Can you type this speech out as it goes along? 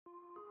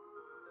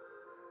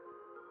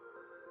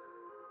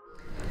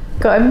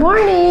Good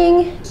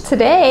morning!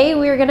 Today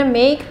we are going to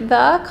make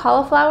the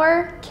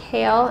cauliflower,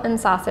 kale, and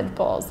sausage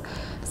bowls.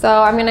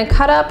 So I'm going to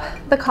cut up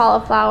the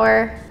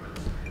cauliflower.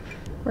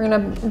 We're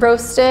going to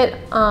roast it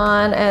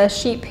on a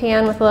sheet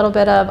pan with a little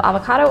bit of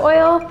avocado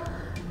oil,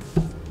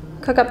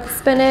 cook up the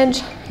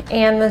spinach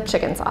and the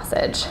chicken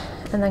sausage,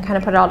 and then kind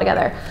of put it all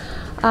together.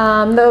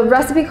 The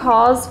recipe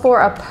calls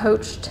for a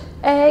poached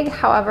egg.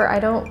 However, I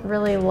don't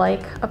really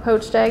like a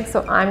poached egg,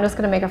 so I'm just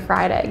going to make a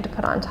fried egg to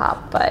put on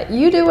top, but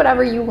you do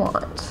whatever you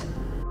want.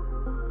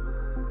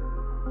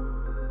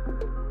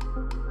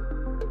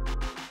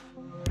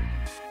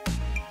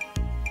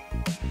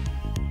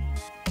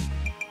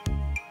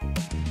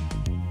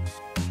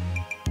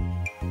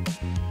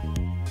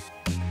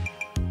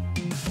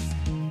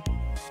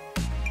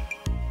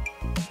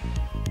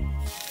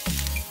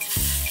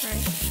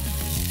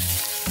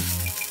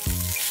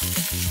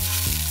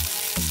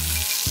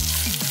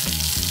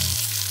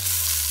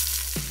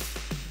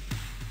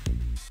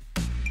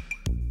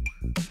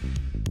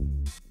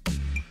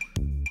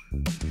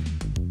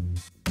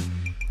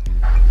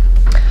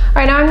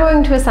 All right, now I'm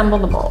going to assemble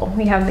the bowl.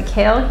 We have the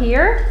kale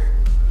here,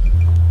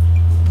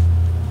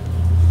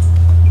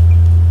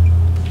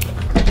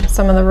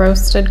 some of the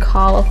roasted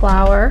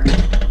cauliflower,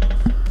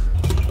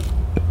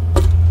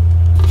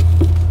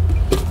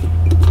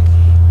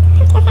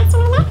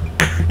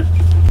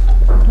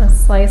 let's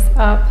slice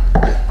up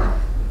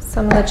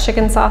some of the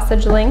chicken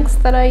sausage links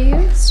that I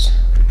used.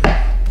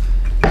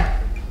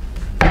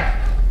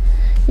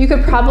 You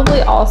could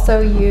probably also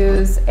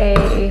use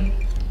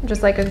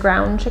just like a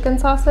ground chicken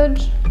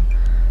sausage.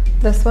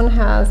 This one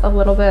has a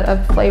little bit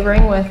of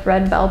flavoring with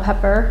red bell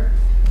pepper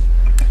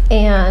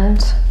and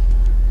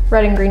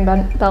red and green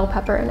bell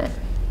pepper in it.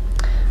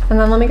 And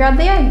then let me grab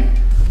the egg.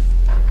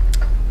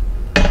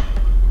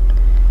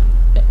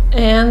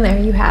 And there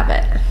you have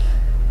it.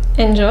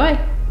 Enjoy.